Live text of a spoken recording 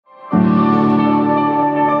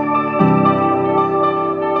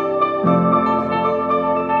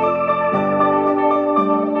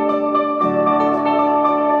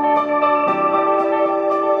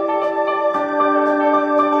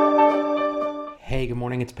Hey, good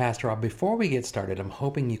morning. It's Pastor Rob. Before we get started, I'm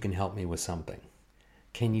hoping you can help me with something.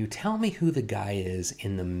 Can you tell me who the guy is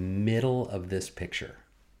in the middle of this picture?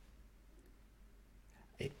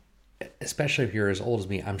 Especially if you're as old as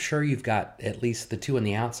me, I'm sure you've got at least the two on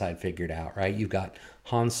the outside figured out, right? You've got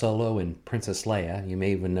Han Solo and Princess Leia. You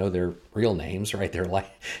may even know their real names, right? They're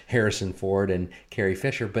like Harrison Ford and Carrie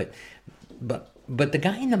Fisher. But the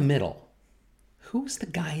guy in the middle, who's the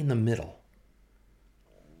guy in the middle?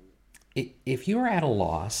 If you're at a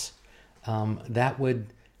loss, that would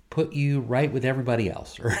put you right with everybody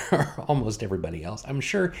else, or almost everybody else. I'm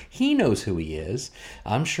sure he knows who he is.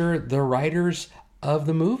 I'm sure the writers of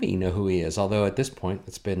the movie know who he is, although at this point,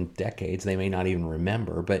 it's been decades, they may not even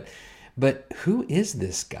remember. But who is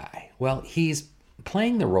this guy? Well, he's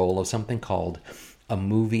playing the role of something called a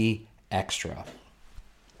movie extra.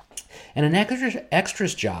 And an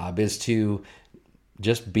extra's job is to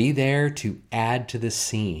just be there to add to the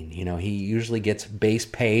scene. You know, he usually gets base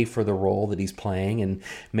pay for the role that he's playing and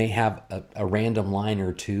may have a random line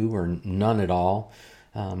or two or none at all.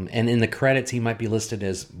 And in the credits, he might be listed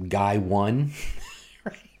as guy one,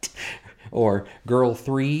 right? Or girl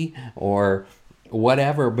three, or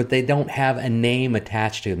whatever, but they don't have a name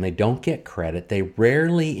attached to them. They don't get credit. They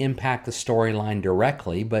rarely impact the storyline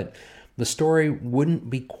directly, but the story wouldn't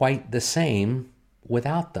be quite the same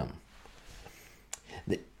without them.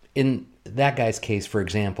 In that guy's case, for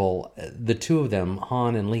example, the two of them,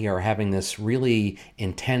 Han and Leia, are having this really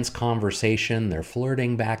intense conversation. They're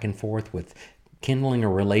flirting back and forth with kindling a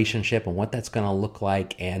relationship and what that's going to look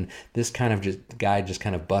like. And this kind of guy just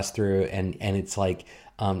kind of busts through, and it's like,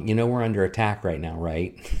 we're under attack right now,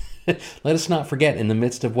 right? Let us not forget, in the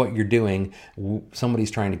midst of what you're doing,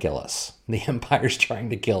 somebody's trying to kill us. The Empire's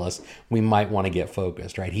trying to kill us. We might want to get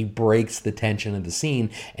focused, right? He breaks the tension of the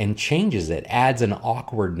scene and changes it, adds an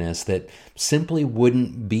awkwardness that simply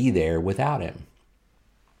wouldn't be there without him.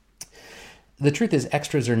 The truth is,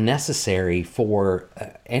 extras are necessary for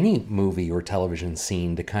any movie or television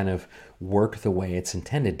scene to kind of work the way it's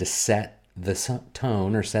intended, to set the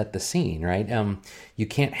tone or set the scene, right? You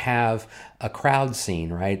can't have a crowd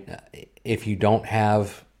scene, right, if you don't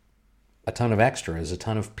have a ton of extras, a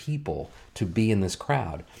ton of people to be in this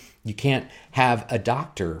crowd. You can't have a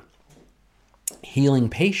doctor healing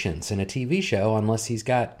patients in a TV show unless he's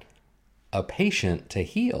got a patient to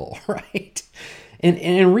heal, right? And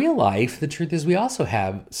in real life, the truth is we also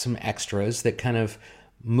have some extras that kind of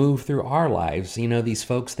move through our lives. You know, these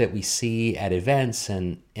folks that we see at events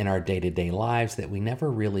and in our day-to-day lives that we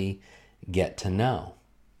never really get to know.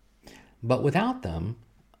 But without them,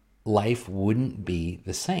 life wouldn't be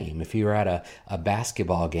the same. If you're at a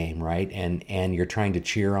basketball game, right, and you're trying to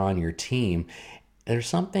cheer on your team, there's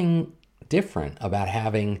something different about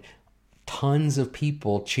having tons of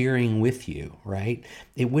people cheering with you, right?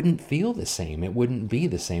 It wouldn't feel the same. It wouldn't be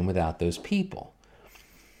the same without those people.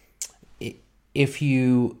 If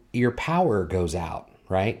your power goes out,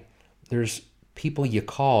 right? There's people you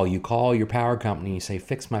call your power company, you say,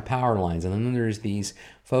 fix my power lines. And then there's these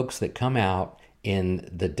folks that come out in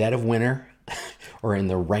the dead of winter or in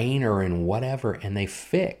the rain or in whatever, and they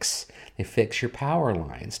fix your power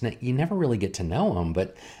lines. Now, you never really get to know them,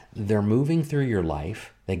 but they're moving through your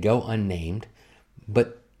life. They go unnamed,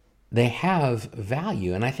 but they have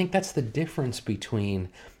value. And I think that's the difference between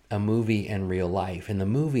a movie and real life. In the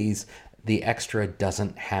movies, the extra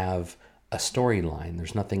doesn't have a storyline.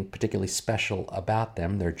 There's nothing particularly special about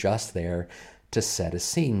them. They're just there to set a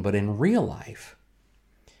scene. But in real life,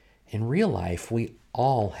 we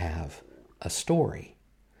all have a story.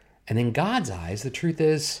 And in God's eyes, the truth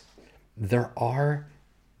is, there are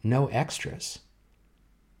no extras.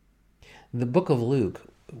 The book of Luke,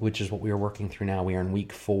 which is what we are working through now, we are in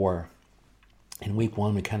week 4. In week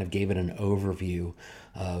 1, we kind of gave it an overview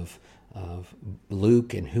of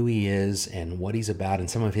Luke and who he is and what he's about and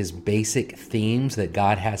some of his basic themes that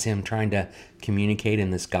God has him trying to communicate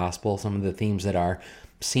in this gospel, some of the themes that are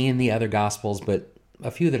seen in the other gospels, but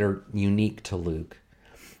a few that are unique to Luke.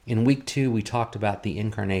 In week 2, we talked about the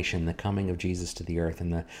incarnation, the coming of Jesus to the earth,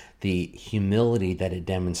 and the humility that it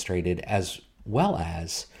demonstrated, as well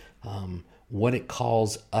as what it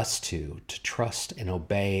calls us to trust and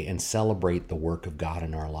obey and celebrate the work of God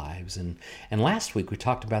in our lives. And last week we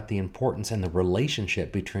talked about the importance and the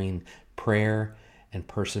relationship between prayer and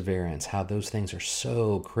perseverance, how those things are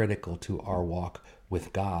so critical to our walk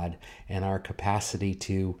with God and our capacity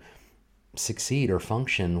to succeed or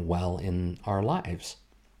function well in our lives.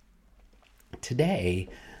 Today,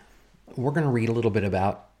 we're going to read a little bit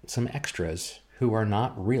about some extras who are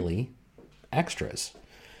not really extras.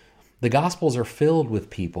 The Gospels are filled with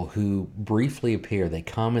people who briefly appear. They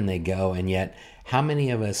come and they go, and yet how many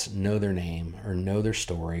of us know their name or know their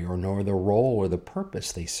story or know the role or the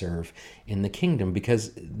purpose they serve in the kingdom?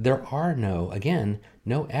 Because there are no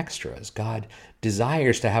extras. God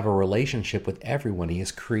desires to have a relationship with everyone. He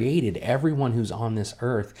has created everyone who's on this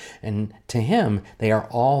earth, and to him, they are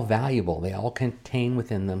all valuable. They all contain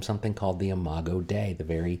within them something called the Imago Dei, the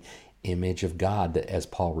very image of God, that, as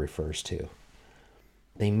Paul refers to.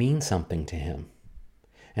 They mean something to him.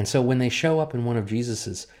 And so when they show up in one of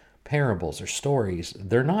Jesus's parables or stories,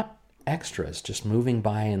 they're not extras just moving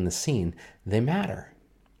by in the scene. They matter.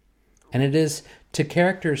 And it is to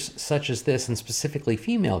characters such as this, and specifically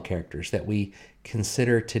female characters, that we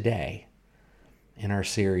consider today in our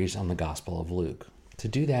series on the Gospel of Luke. To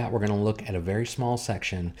do that, we're going to look at a very small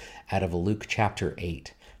section out of Luke chapter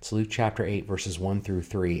 8. It's Luke chapter 8, verses 1 through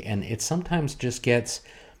 3, and it sometimes just gets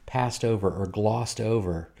passed over or glossed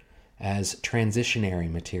over as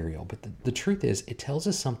transitionary material. But the truth is, it tells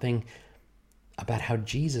us something about how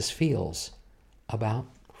Jesus feels about,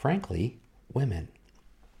 frankly, women.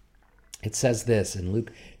 It says this in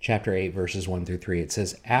Luke chapter 8, verses 1 through 3. It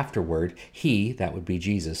says, "Afterward, he," that would be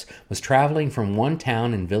Jesus, "was traveling from one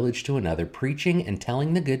town and village to another, preaching and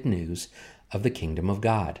telling the good news of the kingdom of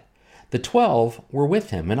God. The 12 were with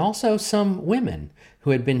him, and also some women who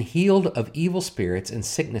had been healed of evil spirits and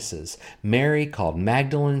sicknesses. Mary, called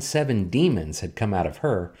Magdalene, 7 demons had come out of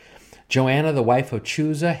her. Joanna, the wife of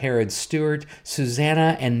Chuza, Herod's steward,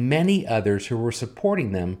 Susanna, and many others who were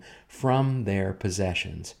supporting them from their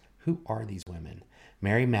possessions." Who are these women?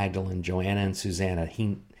 Mary Magdalene, Joanna, and Susanna.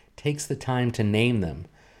 He takes the time to name them.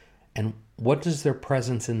 And what does their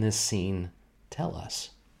presence in this scene tell us?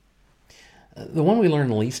 The one we learn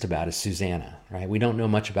the least about is Susanna, right? We don't know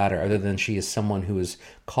much about her other than she is someone who is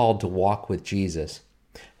called to walk with Jesus.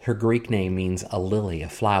 Her Greek name means a lily, a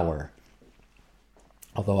flower.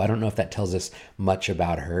 Although I don't know if that tells us much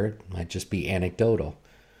about her. It might just be anecdotal.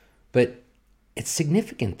 But it's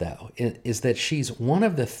significant, though, is that she's one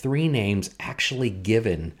of the 3 names actually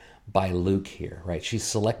given by Luke here, right? She's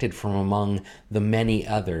selected from among the many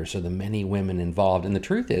others, or the many women involved. And the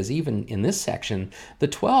truth is, even in this section, the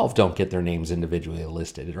 12 don't get their names individually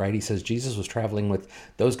listed, right? He says Jesus was traveling with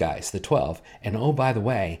those guys, the 12. And oh, by the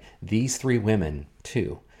way, these 3 women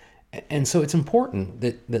too. And so it's important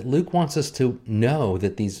that Luke wants us to know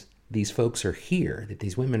that these folks are here, that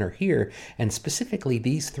these women are here, and specifically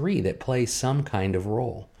these 3 that play some kind of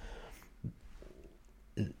role.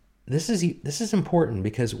 This is important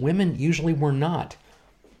because women usually were not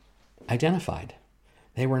identified.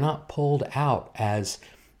 They were not pulled out as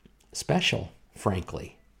special,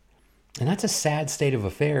 frankly. And that's a sad state of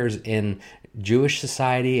affairs in Jewish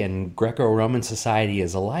society and Greco-Roman society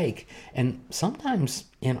as alike. And sometimes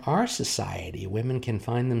in our society, women can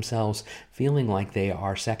find themselves feeling like they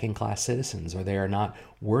are second-class citizens, or they are not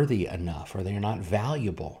worthy enough, or they are not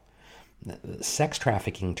valuable. Sex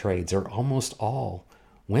trafficking trades are almost all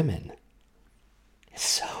women.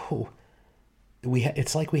 So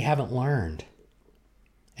it's like we haven't learned.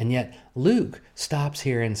 And yet Luke stops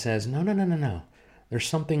here and says, no. There's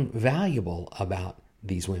something valuable about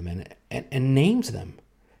these women, and names them.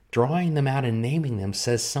 Drawing them out and naming them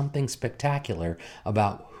says something spectacular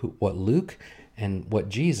about what Luke and what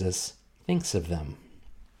Jesus thinks of them.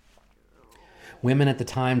 Women at the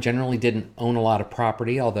time generally didn't own a lot of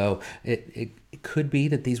property, although it could be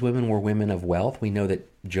that these women were women of wealth. We know that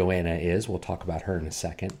Joanna is. We'll talk about her in a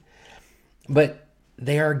second. But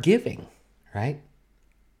they are giving, right?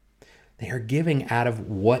 They are giving out of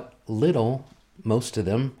what little most of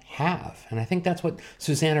them have. And I think that's what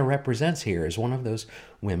Susanna represents here, is one of those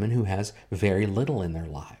women who has very little in their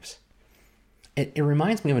lives. It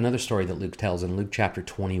reminds me of another story that Luke tells in Luke chapter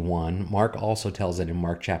 21. Mark also tells it in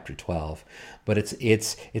Mark chapter 12. But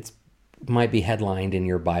it's might be headlined in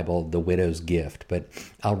your Bible, The Widow's Gift. But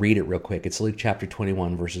I'll read it real quick. It's Luke chapter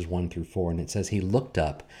 21, verses 1 through 4. And it says, "He looked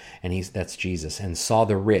up," and that's Jesus, "and saw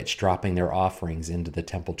the rich dropping their offerings into the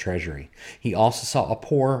temple treasury. He also saw a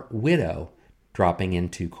poor widow dropping in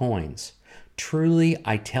 2 coins. 'Truly,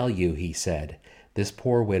 I tell you,' he said, 'this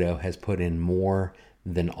poor widow has put in more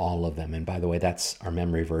than all of them.'" And by the way, that's our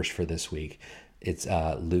memory verse for this week. It's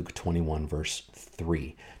Luke 21, verse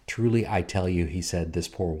 3. "Truly, I tell you," he said, "this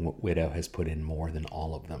poor widow has put in more than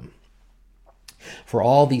all of them. For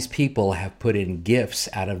all these people have put in gifts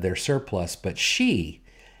out of their surplus, but she,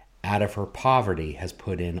 out of her poverty, has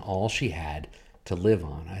put in all she had to live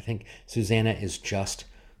on." I think Susanna is just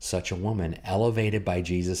such a woman, elevated by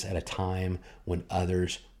Jesus at a time when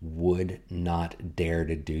others would not dare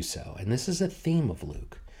to do so. And this is a theme of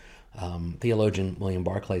Luke. Theologian William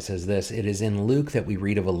Barclay says this: "It is in Luke that we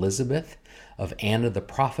read of Elizabeth, of Anna the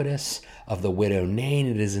prophetess, of the widow Nain.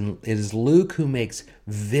 It is Luke who makes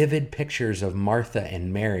vivid pictures of Martha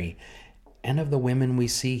and Mary and of the women we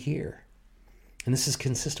see here." And this is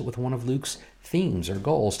consistent with one of Luke's themes or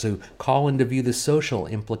goals, to call into view the social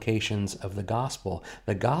implications of the gospel.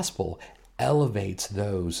 The gospel elevates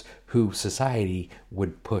those who society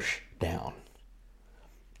would push down.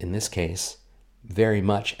 In this case, very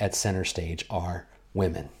much at center stage are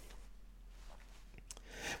women.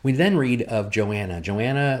 We then read of Joanna.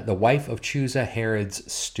 Joanna, the wife of Chusa,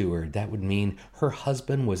 Herod's steward. That would mean her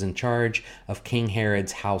husband was in charge of King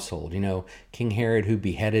Herod's household. You know, King Herod who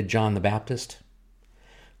beheaded John the Baptist?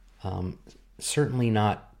 Certainly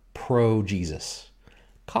not pro-Jesus.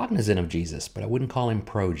 Cognizant of Jesus, but I wouldn't call him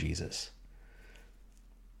pro-Jesus.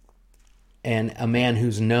 And a man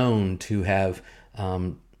who's known to have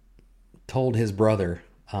told his brother,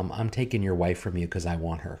 I'm taking your wife from you because I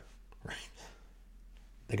want her. Right?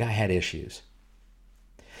 The guy had issues.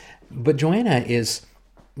 But Joanna is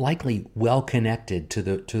likely well connected to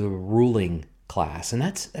the ruling class. And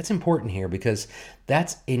that's important here, because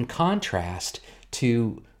that's in contrast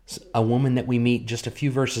to a woman that we meet just a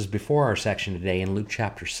few verses before our section today in Luke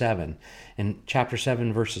chapter 7. In chapter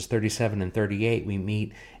 7, verses 37 and 38, we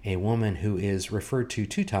meet a woman who is referred to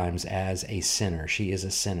 2 times as a sinner. She is a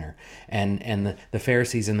sinner. And the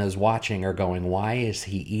Pharisees and those watching are going, why is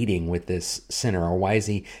he eating with this sinner? Or why is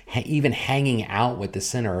he even hanging out with the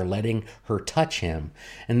sinner or letting her touch him?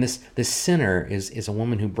 And this sinner is a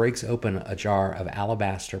woman who breaks open a jar of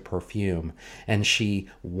alabaster perfume, and she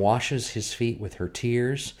washes his feet with her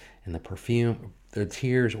tears, and the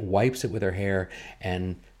tears, wipes it with her hair,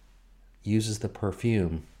 and uses the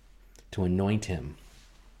perfume to anoint him.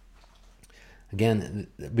 Again,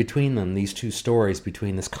 between them, these 2 stories,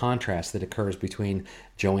 between this contrast that occurs between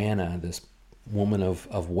Joanna, this woman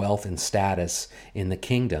of wealth and status in the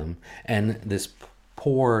kingdom, and this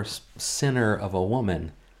poor sinner of a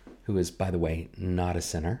woman who is, by the way, not a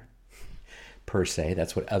sinner per se.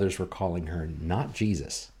 That's what others were calling her, not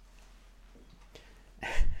Jesus.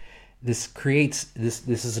 This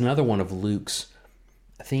is another one of Luke's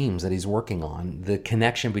themes that he's working on, the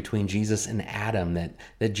connection between Jesus and Adam,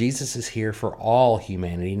 that Jesus is here for all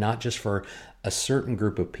humanity, not just for a certain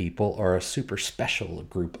group of people or a super special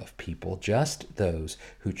group of people, just those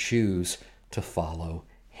who choose to follow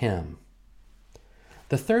him.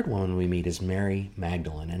 The third woman we meet is Mary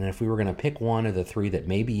Magdalene, and if we were going to pick one of the 3 that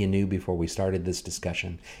maybe you knew before we started this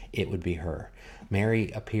discussion, it would be her.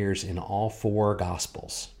 Mary appears in all 4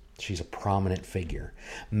 Gospels. She's a prominent figure.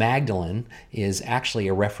 Magdalene is actually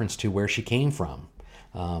a reference to where she came from.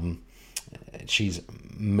 She's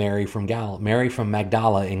Mary from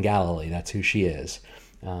Magdala in Galilee. That's who she is.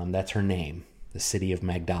 That's her name. The city of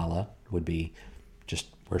Magdala would be just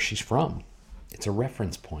where she's from. It's a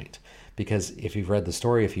reference point, because if you've read the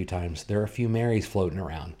story a few times, there are a few Marys floating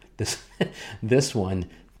around. This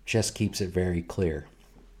one just keeps it very clear.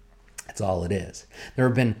 That's all it is. There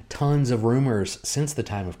have been tons of rumors since the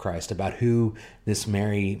time of Christ about who this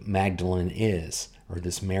Mary Magdalene is, or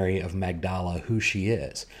this Mary of Magdala, who she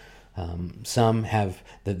is. Some have,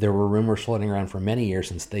 that there were rumors floating around for many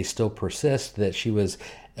years, and they still persist, that she was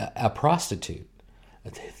a prostitute,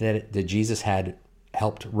 that Jesus had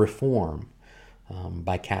helped reform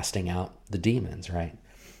by casting out the demons, right?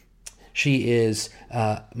 She is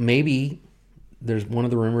maybe... There's one of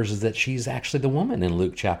the rumors is that she's actually the woman in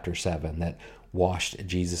Luke chapter 7 that washed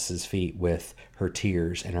Jesus's feet with her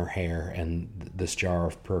tears and her hair and this jar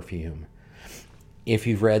of perfume. If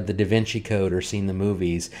you've read the Da Vinci Code or seen the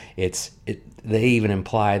movies, they even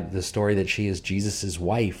imply the story that she is Jesus's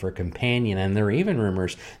wife or companion, and there are even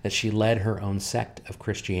rumors that she led her own sect of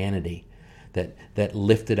Christianity that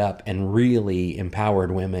lifted up and really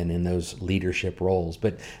empowered women in those leadership roles.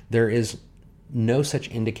 But there is no such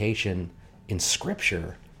indication in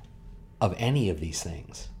Scripture of any of these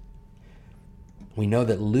things. We know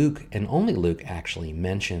that Luke, and only Luke actually,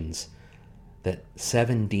 mentions that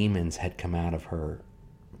 7 demons had come out of her,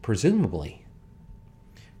 presumably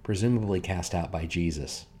cast out by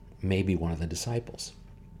Jesus, maybe one of the disciples.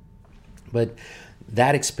 But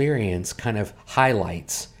that experience kind of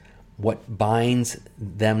highlights what binds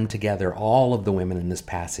them together, all of the women in this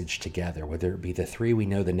passage together, whether it be the 3 we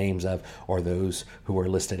know the names of or those who are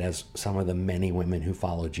listed as some of the many women who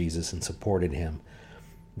followed Jesus and supported him.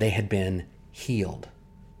 They had been healed.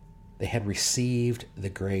 They had received the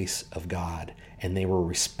grace of God, and they were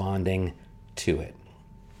responding to it.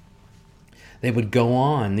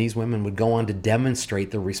 These women would go on to demonstrate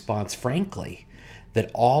the response, frankly, that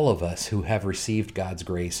all of us who have received God's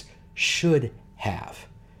grace should have.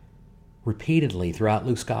 repeatedly throughout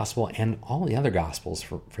Luke's gospel and all the other gospels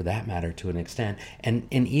for that matter to an extent, and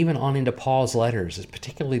even on into Paul's letters,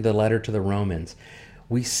 particularly the letter to the Romans,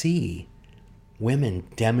 we see women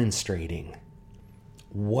demonstrating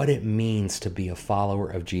what it means to be a follower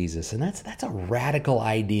of Jesus. And that's a radical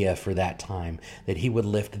idea for that time, that he would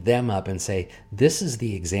lift them up and say, this is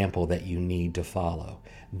the example that you need to follow.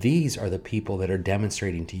 These are the people that are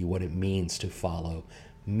demonstrating to you what it means to follow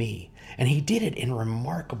me. And he did it in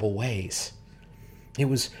remarkable ways. It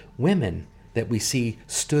was women that we see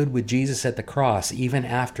stood with Jesus at the cross, even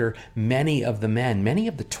after many of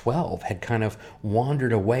the 12 had kind of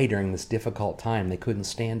wandered away during this difficult time. They couldn't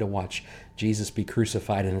stand to watch Jesus be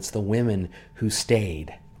crucified, and it's the women who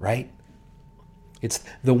stayed, right? It's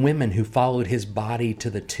the women who followed his body to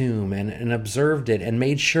the tomb and observed it and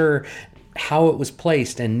made sure how it was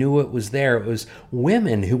placed and knew it was there. It was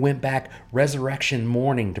women who went back resurrection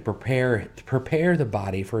morning to prepare the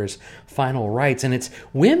body for his final rites. And it's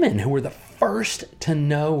women who were the first to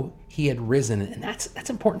know he had risen. And that's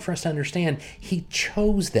important for us to understand. He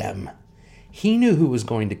chose them. He knew who was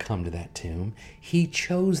going to come to that tomb. He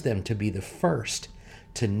chose them to be the first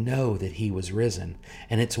to know that he was risen.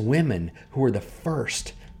 And it's women who were the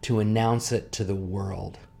first to announce it to the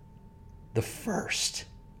world. The first.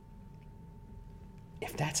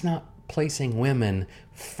 If that's not placing women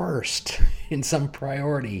first in some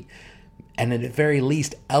priority, and at the very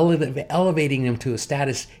least elevating them to a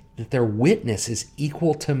status that their witness is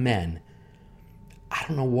equal to men, I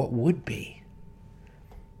don't know what would be.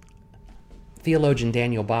 Theologian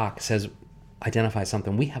Daniel Bach identifies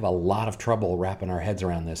something. We have a lot of trouble wrapping our heads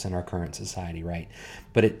around this in our current society, right?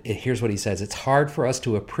 But here's what he says. It's hard for us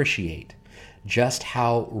to appreciate just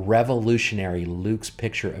how revolutionary Luke's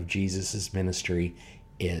picture of Jesus' ministry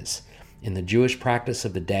is. In the Jewish practice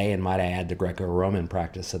of the day, and might I add the Greco-Roman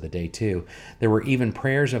practice of the day too, there were even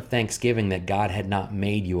prayers of thanksgiving that God had not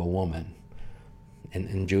made you a woman. And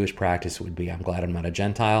in Jewish practice it would be, I'm glad I'm not a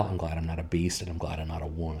Gentile, I'm glad I'm not a beast, and I'm glad I'm not a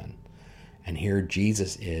woman. And here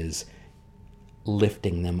Jesus is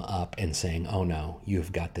lifting them up and saying, oh no,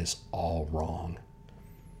 you've got this all wrong.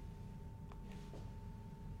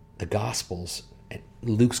 The Gospels,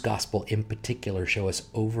 Luke's Gospel in particular, show us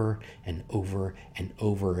over and over and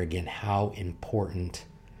over again how important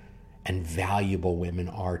and valuable women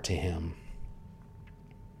are to him.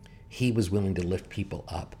 He was willing to lift people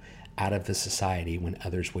up out of the society when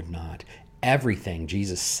others would not. Everything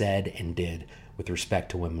Jesus said and did with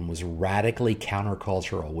respect to women was radically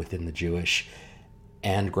countercultural within the Jewish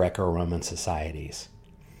and Greco-Roman societies.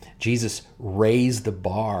 Jesus raised the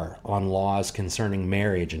bar on laws concerning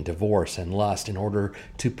marriage and divorce and lust in order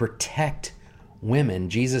to protect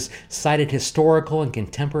women. Jesus cited historical and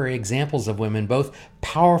contemporary examples of women, both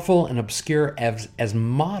powerful and obscure, as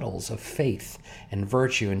models of faith and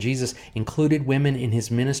virtue. And Jesus included women in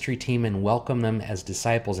his ministry team and welcomed them as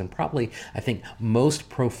disciples. And probably, I think, most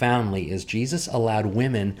profoundly is Jesus allowed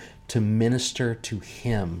women to minister to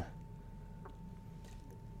him.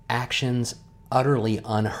 Actions utterly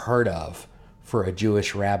unheard of for a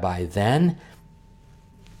Jewish rabbi then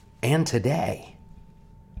and today.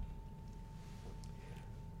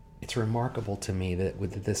 It's remarkable to me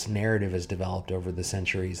that this narrative has developed over the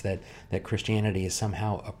centuries that Christianity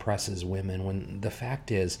somehow oppresses women, when the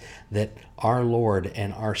fact is that our Lord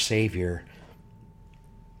and our Savior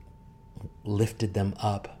lifted them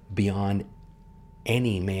up beyond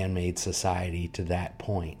any man-made society to that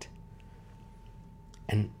point.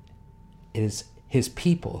 And it is his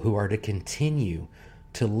people who are to continue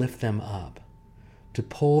to lift them up, to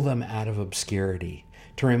pull them out of obscurity,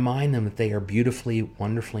 to remind them that they are beautifully,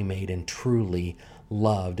 wonderfully made, and truly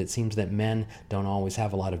loved. It seems that men don't always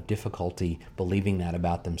have a lot of difficulty believing that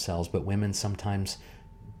about themselves, but women sometimes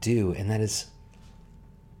do. And that is,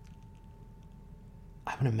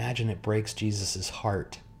 I would imagine it breaks Jesus'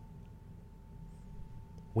 heart.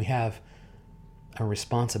 We have a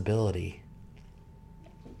responsibility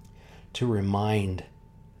to remind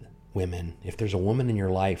women, if there's a woman in your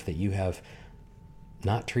life that you have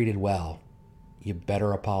not treated well, you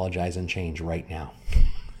better apologize and change right now.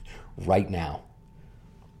 Right now.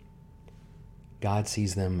 God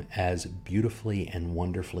sees them as beautifully and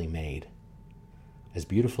wonderfully made. As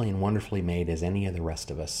beautifully and wonderfully made as any of the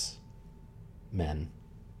rest of us men.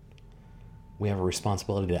 We have a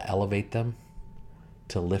responsibility to elevate them,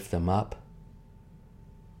 to lift them up,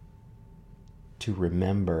 to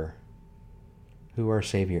remember who our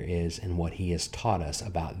Savior is and what he has taught us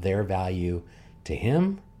about their value to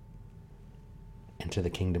him and to the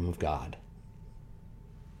kingdom of God.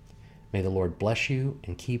 May the Lord bless you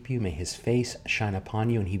and keep you. May his face shine upon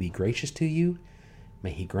you and he be gracious to you.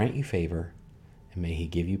 May he grant you favor and may he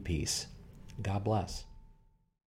give you peace. God bless.